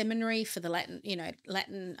taught at the seminary for the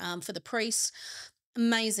Latin for the priests.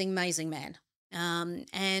 Amazing, amazing man.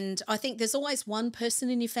 And I think there's always one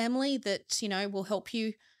person in your family that, will help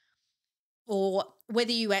you, or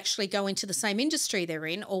whether you actually go into the same industry they're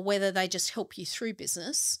in or whether they just help you through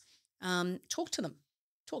business, talk to them.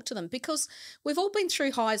 Talk to them because we've all been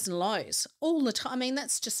through highs and lows all the time. I mean,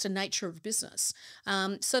 that's just the nature of business.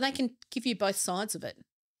 So they can give you both sides of it.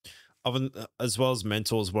 As well as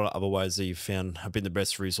mentors, what other ways that you've found have been the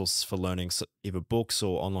best resources for learning, either books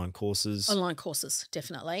or online courses? Online courses,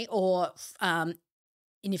 definitely, or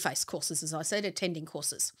in your face courses, as I said, attending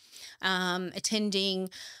courses. I'm a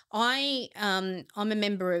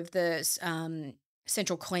member of the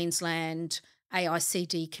Central Queensland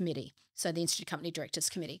AICD committee, so the Institute of Company Directors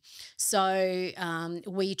Committee. So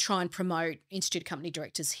we try and promote Institute of Company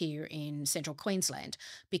Directors here in Central Queensland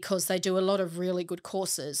because they do a lot of really good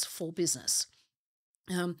courses for business.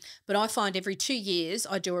 But I find every 2 years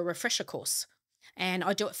I do a refresher course. And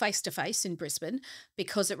I do it face-to-face in Brisbane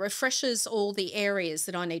because it refreshes all the areas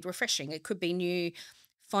that I need refreshing. It could be new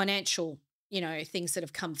financial, things that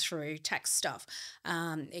have come through, tax stuff.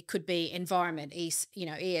 It could be environment,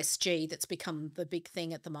 ESG, that's become the big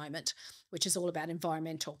thing at the moment, which is all about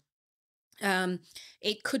environmental.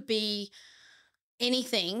 It could be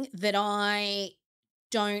anything that I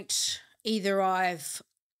don't, either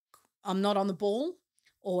I'm not on the ball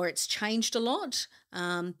or it's changed a lot.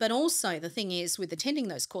 But also the thing is with attending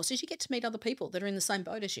those courses, you get to meet other people that are in the same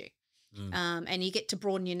boat as you. And you get to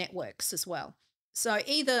broaden your networks as well. So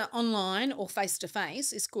either online or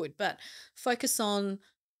face-to-face is good, but focus on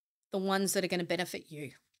the ones that are going to benefit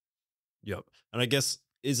you. Yep. And I guess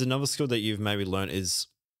is another skill that you've maybe learned is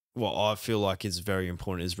what I feel like is very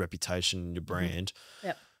important is reputation in your brand.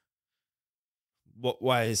 Yep. What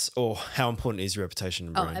ways or how important is your reputation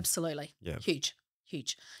in your brand? Oh, absolutely. Yeah. Huge.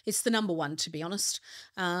 It's the number one, to be honest.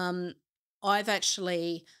 I've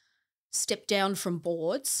actually stepped down from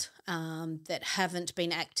boards that haven't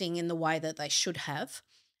been acting in the way that they should have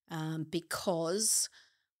because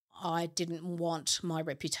I didn't want my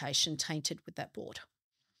reputation tainted with that board.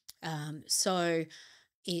 So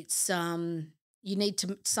it's you need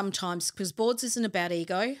to sometimes, because boards isn't about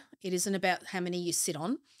ego. It isn't about how many you sit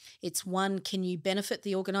on. It's one, can you benefit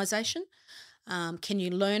the organisation? Can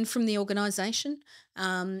you learn from the organisation?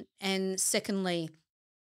 And secondly,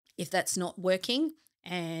 if that's not working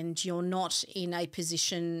and you're not in a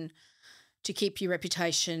position to keep your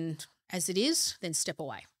reputation as it is, then step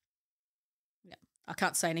away. Yeah, I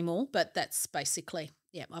can't say any more, but that's basically,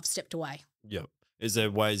 I've stepped away. Yep. Is there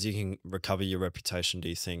ways you can recover your reputation, do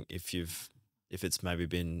you think, if it's maybe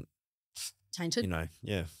been tainted?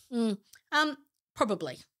 Yeah.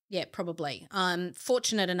 Probably. Yeah, probably. I'm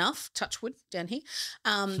fortunate enough, touch wood down here,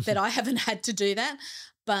 that I haven't had to do that.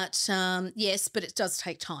 But yes, but it does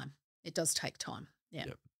take time. It does take time. Yeah.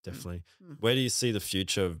 Yep, definitely. Where do you see the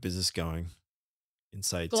future of business going in,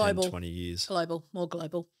 say, global, 10, 20 years? Global, more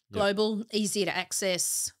global. Yep. Global, easier to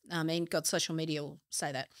access. I mean, God, social media will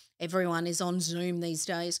say that. Everyone is on Zoom these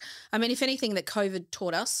days. I mean, if anything that COVID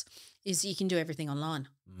taught us is you can do everything online.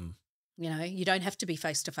 You don't have to be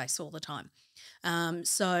face-to-face all the time.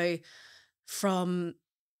 So from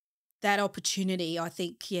that opportunity, I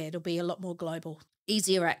think, it'll be a lot more global,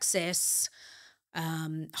 easier access,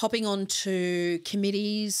 hopping onto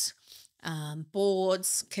committees,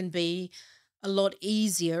 boards can be a lot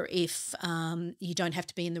easier if you don't have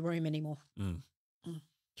to be in the room anymore.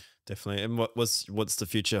 Definitely. And what's the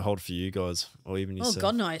future hold for you guys, or even yourself? Oh,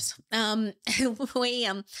 God knows.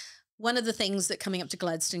 One of the things that coming up to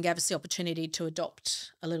Gladstone gave us the opportunity to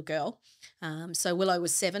adopt a little girl. So Willow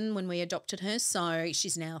was 7 when we adopted her, so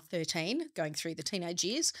she's now 13, going through the teenage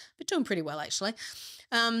years, but doing pretty well actually.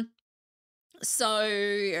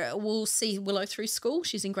 So we'll see Willow through school.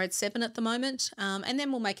 She's in grade 7 at the moment, and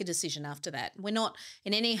then we'll make a decision after that. We're not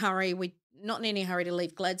in any hurry. We're not in any hurry to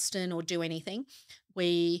leave Gladstone or do anything.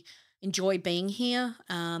 We enjoy being here.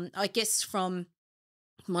 I guess from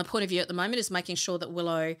my point of view at the moment is making sure that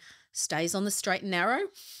Willow stays on the straight and narrow,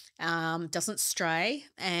 doesn't stray.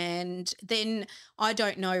 And then I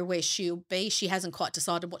don't know where she'll be. She hasn't quite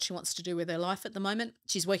decided what she wants to do with her life at the moment.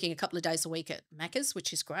 She's working a couple of days a week at Macca's,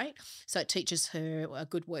 which is great. So it teaches her a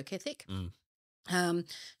good work ethic.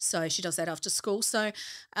 So she does that after school. So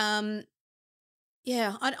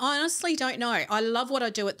Yeah, I honestly don't know. I love what I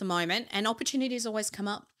do at the moment, and opportunities always come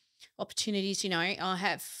up. Opportunities,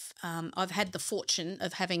 I've had the fortune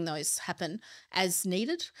of having those happen as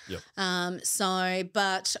needed. Yep.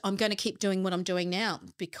 But I'm going to keep doing what I'm doing now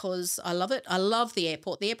because I love it. I love the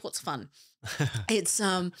airport. The airport's fun. It's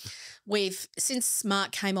we've since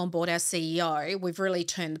Mark came on board, our CEO, we've really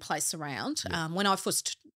turned the place around. Yep. When I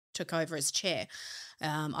first took over as chair,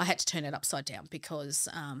 I had to turn it upside down because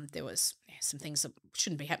there was some things that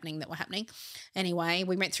shouldn't be happening that were happening. Anyway,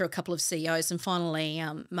 we went through a couple of CEOs and finally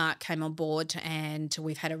Mark came on board and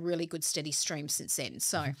we've had a really good steady stream since then.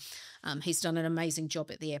 So he's done an amazing job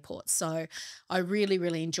at the airport. So I really,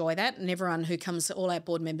 really enjoy that. And everyone who comes, all our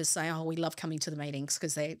board members say, oh, we love coming to the meetings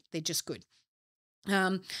because they're just good.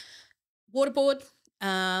 Water board,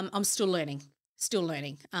 I'm still learning. Still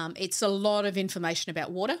learning. It's a lot of information about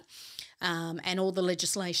water and all the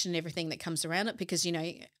legislation and everything that comes around it because,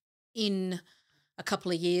 in a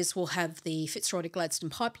couple of years we'll have the Fitzroy to Gladstone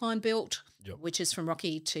pipeline built, Yep. which is from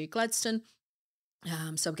Rocky to Gladstone.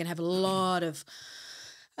 So we're going to have a lot of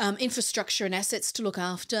infrastructure and assets to look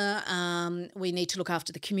after. We need to look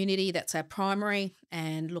after the community. That's our primary,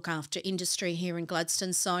 and look after industry here in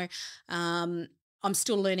Gladstone. So I'm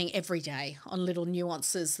still learning every day on little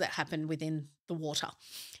nuances that happen within the water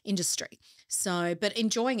industry. So, but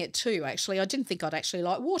enjoying it too, actually. I didn't think I'd actually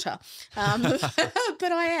like water,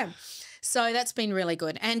 but I am. So that's been really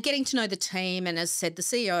good. And getting to know the team, and as I said, the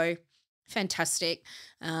CEO, fantastic.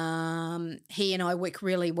 He and I work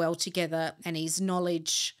really well together, and his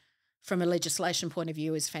knowledge from a legislation point of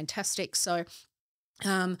view is fantastic. So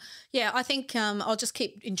I think I'll just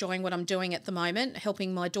keep enjoying what I'm doing at the moment,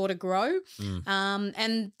 helping my daughter grow.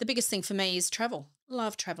 And the biggest thing for me is travel.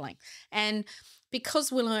 Love traveling. And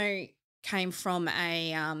because Willow came from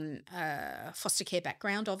a foster care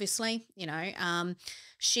background, obviously,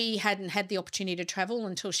 she hadn't had the opportunity to travel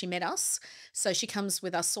until she met us. So she comes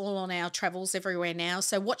with us all on our travels everywhere now.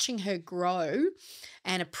 So watching her grow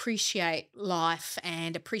and appreciate life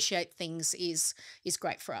and appreciate things is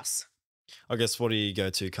great for us. I guess, what do you go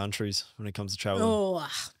to countries when it comes to traveling? Oh,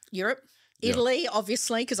 Europe, Yeah. Italy,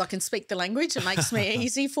 obviously, because I can speak the language. It makes me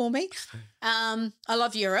easy for me. I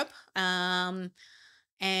love Europe and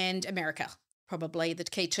America, probably the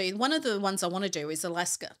key two. One of the ones I want to do is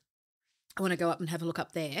Alaska. I want to go up and have a look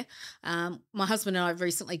up there. My husband and I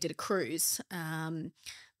recently did a cruise,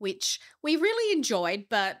 which we really enjoyed,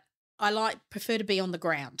 but I prefer to be on the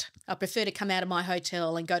ground. I prefer to come out of my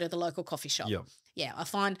hotel and go to the local coffee shop. Yep. Yeah, I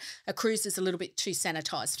find a cruise is a little bit too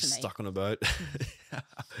sanitized for me. Stuck on a boat.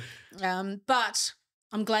 But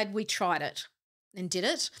I'm glad we tried it and did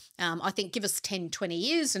it. I think give us 10, 20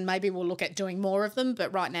 years and maybe we'll look at doing more of them.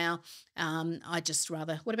 But right now, I just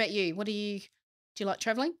rather. What about you? Do you like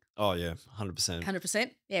traveling? Oh, yeah, 100%.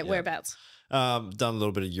 100%? Yeah, whereabouts? Done a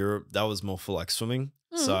little bit of Europe. That was more for like swimming.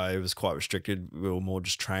 So it was quite restricted. We were more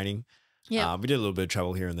just training. Yeah. We did a little bit of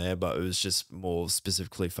travel here and there, but it was just more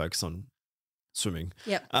specifically focused on swimming.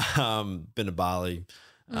 Yep. Been to Bali.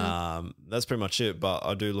 That's pretty much it. But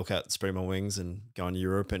I do look at spreading my wings and going to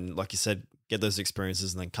Europe and, like you said, get those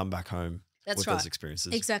experiences and then come back home with those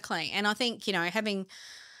experiences. Exactly. And I think,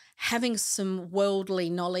 having some worldly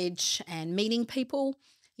knowledge and meeting people,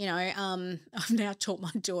 I've now taught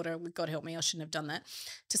my daughter, God help me, I shouldn't have done that,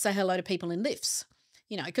 to say hello to people in lifts,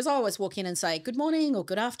 because I always walk in and say good morning or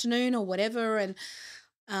good afternoon or whatever. And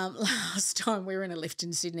last time we were in a lift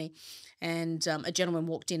in Sydney and a gentleman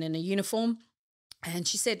walked in a uniform and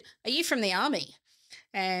she said, "Are you from the army?"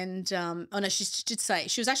 And oh no, she did say,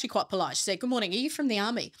 she was actually quite polite. She said, "Good morning, are you from the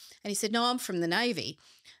army?" And he said, "No, I'm from the Navy."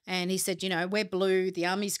 And he said, we're blue, the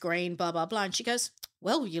army's green, blah, blah, blah. And she goes,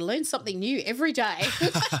 "Well, you learn something new every day."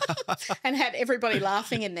 And had everybody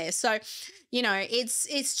laughing in there. So,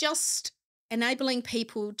 it's just enabling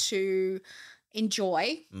people to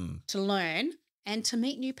enjoy, to learn, and to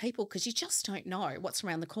meet new people because you just don't know what's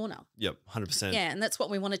around the corner. Yep, 100%. Yeah, and that's what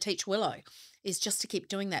we want to teach Willow is just to keep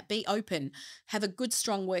doing that. Be open, have a good,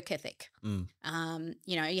 strong work ethic. You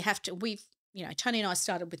have to, Tony and I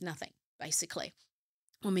started with nothing, basically.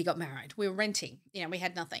 When we got married, we were renting, we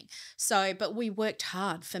had nothing. So, but we worked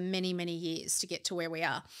hard for many, many years to get to where we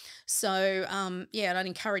are. So, and I'd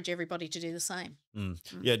encourage everybody to do the same.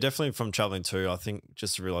 Yeah, definitely from traveling too. I think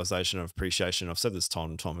just a realization of appreciation. I've said this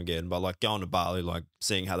time and time again, but like going to Bali, like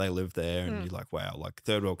seeing how they live there and you're like, wow, like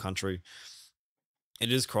third world country.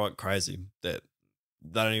 It is quite crazy that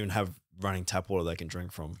they don't even have running tap water they can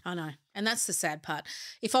drink from. I know. And that's the sad part.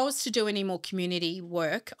 If I was to do any more community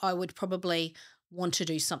work, I would probably want to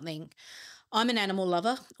do something. I'm an animal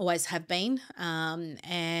lover, always have been,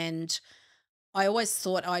 and I always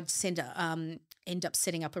thought I'd end up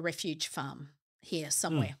setting up a refuge farm here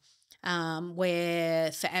somewhere.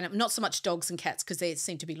 Where for not so much dogs and cats because they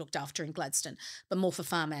seem to be looked after in Gladstone, but more for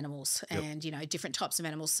farm animals and different types of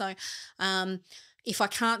animals. So if I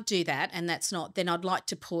can't do that and that's not, then I'd like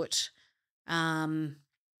to put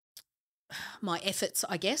my efforts,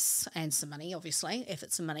 I guess, and some money, obviously,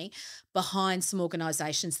 efforts and money behind some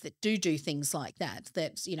organisations that do things like that,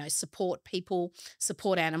 support people,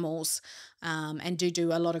 support animals, and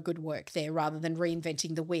do a lot of good work there rather than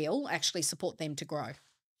reinventing the wheel, actually support them to grow.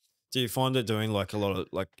 Do you find that doing like a lot of,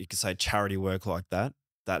 like you could say, charity work like that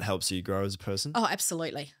helps you grow as a person? Oh,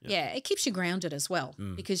 absolutely. Yeah, it keeps you grounded as well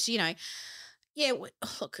because, look,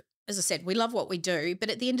 as I said, we love what we do, but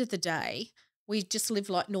at the end of the day, we just live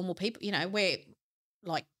like normal people. We're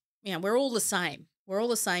all the same. We're all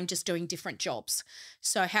the same, just doing different jobs.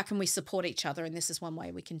 So how can we support each other? And this is one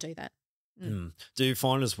way we can do that. Do you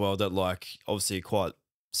find as well that, like, obviously you're quite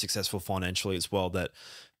successful financially as well, that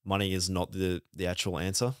money is not the actual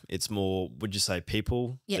answer? It's more, would you say,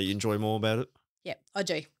 people that you enjoy more about it? Yeah, I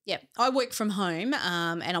do. Yeah, I work from home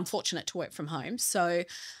and I'm fortunate to work from home. So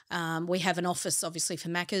we have an office obviously for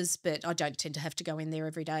Macca's, but I don't tend to have to go in there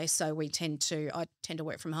every day. So I tend to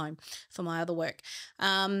work from home for my other work.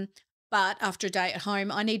 But after a day at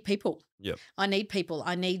home, I need people. Yep. I need people.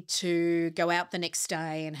 I need to go out the next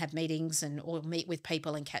day and have meetings or meet with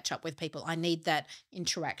people and catch up with people. I need that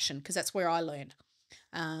interaction because that's where I learn.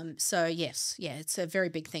 So yes, it's a very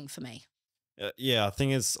big thing for me. I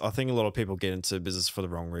think a lot of people get into business for the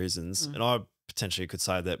wrong reasons. And I potentially could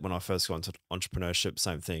say that when I first got into entrepreneurship,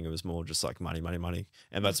 same thing. It was more just like money, money, money.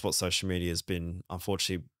 And that's what social media has been,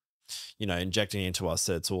 unfortunately, injecting into us,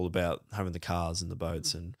 that it's all about having the cars and the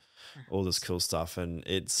boats and all this cool stuff. And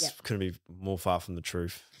it's couldn't be more far from the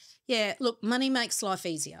truth. Yeah, look, money makes life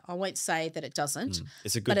easier. I won't say that it doesn't.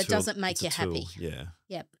 It's a good but tool. It doesn't make you happy. Yeah.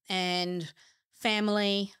 Yep. And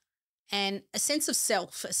family and a sense of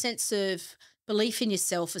self, a sense of belief in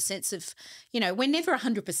yourself, a sense of, we're never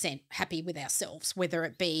 100% happy with ourselves, whether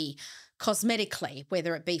it be cosmetically,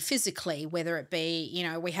 whether it be physically, whether it be,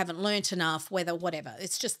 we haven't learnt enough, whatever.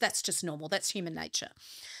 That's just normal. That's human nature.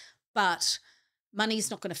 But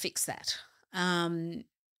money's not going to fix that.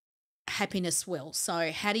 Happiness will.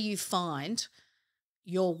 So how do you find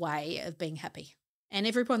your way of being happy? And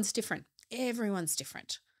everyone's different. Everyone's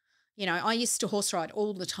different. I used to horse ride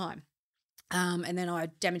all the time. And then I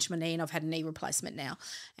damaged my knee and I've had a knee replacement now.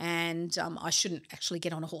 And I shouldn't actually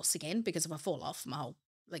get on a horse again because if I fall off, my whole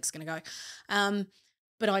leg's going to go.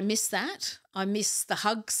 But I miss that. I miss the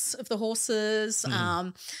hugs of the horses.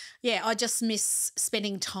 I just miss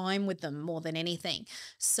spending time with them more than anything.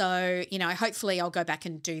 So, hopefully I'll go back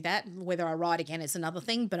and do that. Whether I ride again is another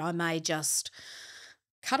thing, but I may just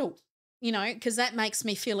cuddle. Because that makes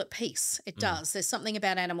me feel at peace. It does. There's something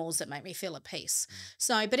about animals that make me feel at peace.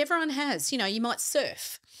 So, but everyone has, you might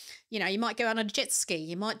surf, you might go on a jet ski,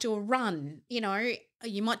 you might do a run, you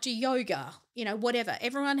might do yoga, whatever.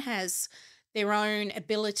 Everyone has their own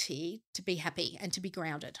ability to be happy and to be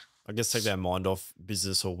grounded. I guess take that mind off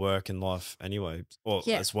business or work and life anyway,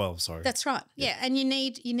 as well, sorry. That's right. Yeah. And you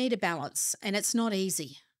need a balance and it's not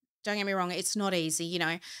easy. Don't get me wrong, it's not easy,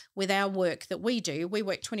 with our work that we do, we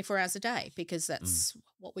work 24 hours a day because that's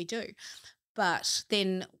what we do. But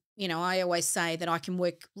then, I always say that I can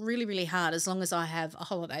work really, really hard as long as I have a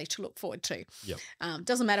holiday to look forward to. Yep.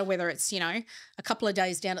 Doesn't matter whether it's, a couple of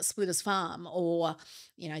days down at Splitters Farm or,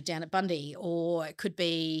 down at Bundy, or it could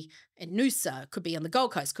be in Noosa, it could be on the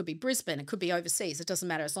Gold Coast, could be Brisbane, it could be overseas. It doesn't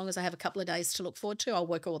matter. As long as I have a couple of days to look forward to, I'll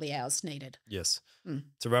work all the hours needed. Yes.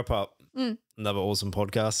 To wrap up, another awesome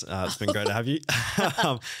podcast. It's been great to have you.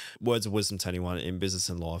 Words of wisdom to anyone in business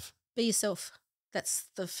and life. Be yourself. That's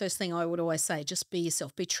the first thing I would always say. Just be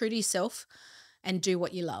yourself. Be true to yourself and do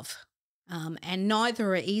what you love. And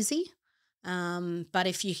neither are easy. But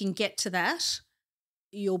if you can get to that,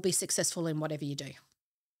 you'll be successful in whatever you do.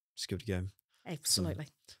 Just give it a go. Absolutely.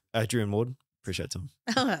 Adrienne Ward, appreciate it, Tom.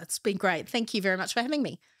 It's been great. Thank you very much for having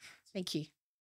me. Thank you.